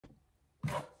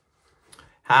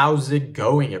How's it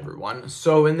going, everyone?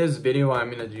 So in this video,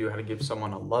 I'm going to do how to give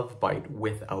someone a love bite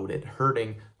without it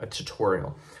hurting, a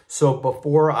tutorial. So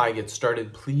before I get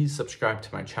started, please subscribe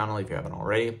to my channel if you haven't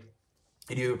already.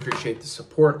 I do appreciate the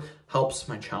support, helps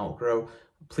my channel grow.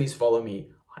 Please follow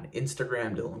me on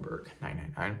Instagram,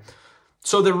 Dillenberg999.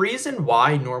 So the reason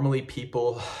why normally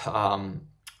people,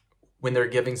 when they're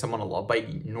giving someone a love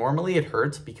bite, normally it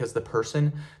hurts because the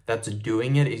person that's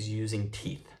doing it is using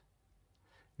teeth.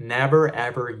 Never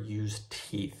ever use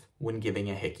teeth when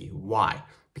giving a hickey. Why?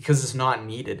 Because it's not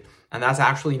needed. And that's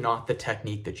actually not the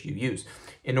technique that you use.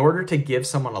 In order to give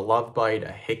someone a love bite,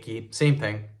 a hickey, same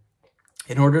thing.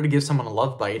 In order to give someone a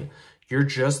love bite, you're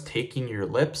just taking your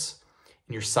lips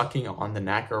and you're sucking on the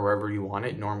neck or wherever you want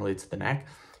it. Normally it's the neck.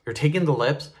 You're taking the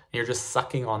lips and you're just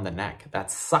sucking on the neck. That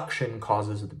suction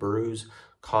causes the bruise,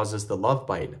 causes the love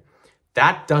bite.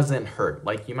 That doesn't hurt.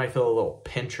 Like, you might feel a little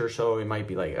pinch or so. You might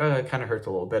be like, oh, it kind of hurts a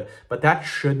little bit, but that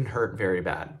shouldn't hurt very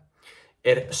bad.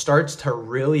 It starts to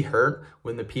really hurt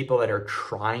when the people that are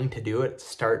trying to do it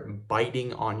start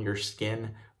biting on your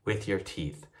skin with your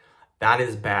teeth. That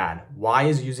is bad. Why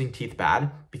is using teeth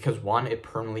bad? Because one, it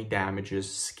permanently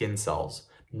damages skin cells,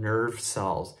 nerve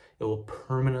cells. It will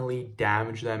permanently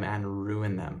damage them and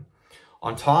ruin them.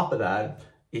 On top of that,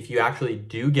 if you actually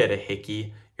do get a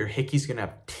hickey, your hickey's gonna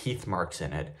have teeth marks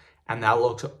in it, and that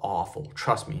looks awful.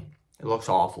 Trust me, it looks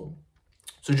awful.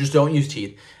 So just don't use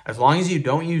teeth. As long as you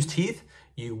don't use teeth,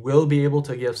 you will be able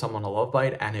to give someone a love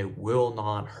bite and it will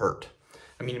not hurt.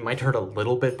 I mean, it might hurt a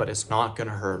little bit, but it's not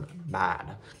gonna hurt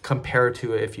bad compared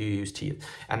to if you use teeth.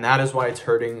 And that is why it's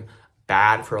hurting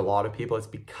bad for a lot of people. It's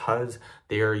because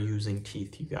they are using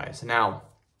teeth, you guys. Now,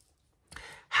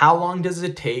 how long does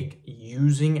it take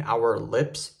using our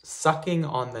lips, sucking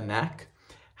on the neck?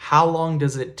 How long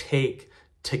does it take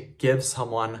to give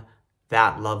someone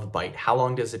that love bite? How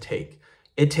long does it take?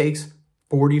 It takes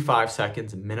 45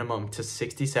 seconds minimum to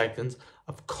 60 seconds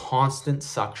of constant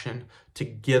suction to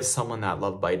give someone that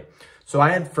love bite. So I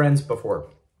had friends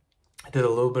before. I did a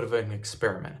little bit of an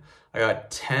experiment. I got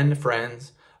 10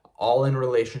 friends, all in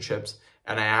relationships,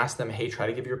 and I asked them, hey, try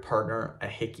to give your partner a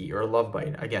hickey or a love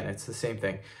bite. Again, it's the same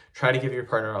thing. Try to give your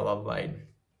partner a love bite.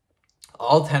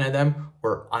 All 10 of them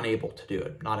were unable to do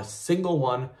it. Not a single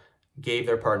one gave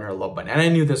their partner a love bite. And I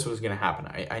knew this was going to happen.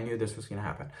 I knew this was going to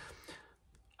happen.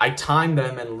 I timed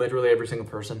them, and literally every single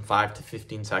person, 5 to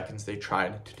 15 seconds, they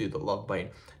tried to do the love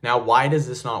bite. Now, why does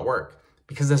this not work?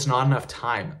 Because there's not enough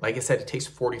time. Like I said, it takes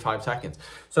 45 seconds.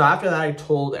 So after that, I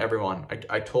told everyone,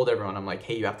 I'm like,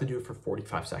 hey, you have to do it for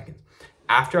 45 seconds.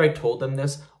 After I told them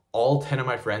this, all 10 of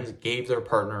my friends gave their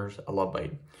partners a love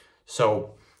bite.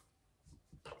 So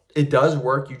it does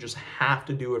work. You just have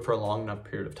to do it for a long enough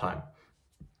period of time.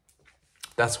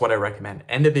 That's what I recommend.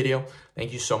 End the video.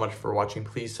 Thank you so much for watching.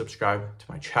 Please subscribe to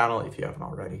my channel if you haven't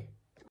already.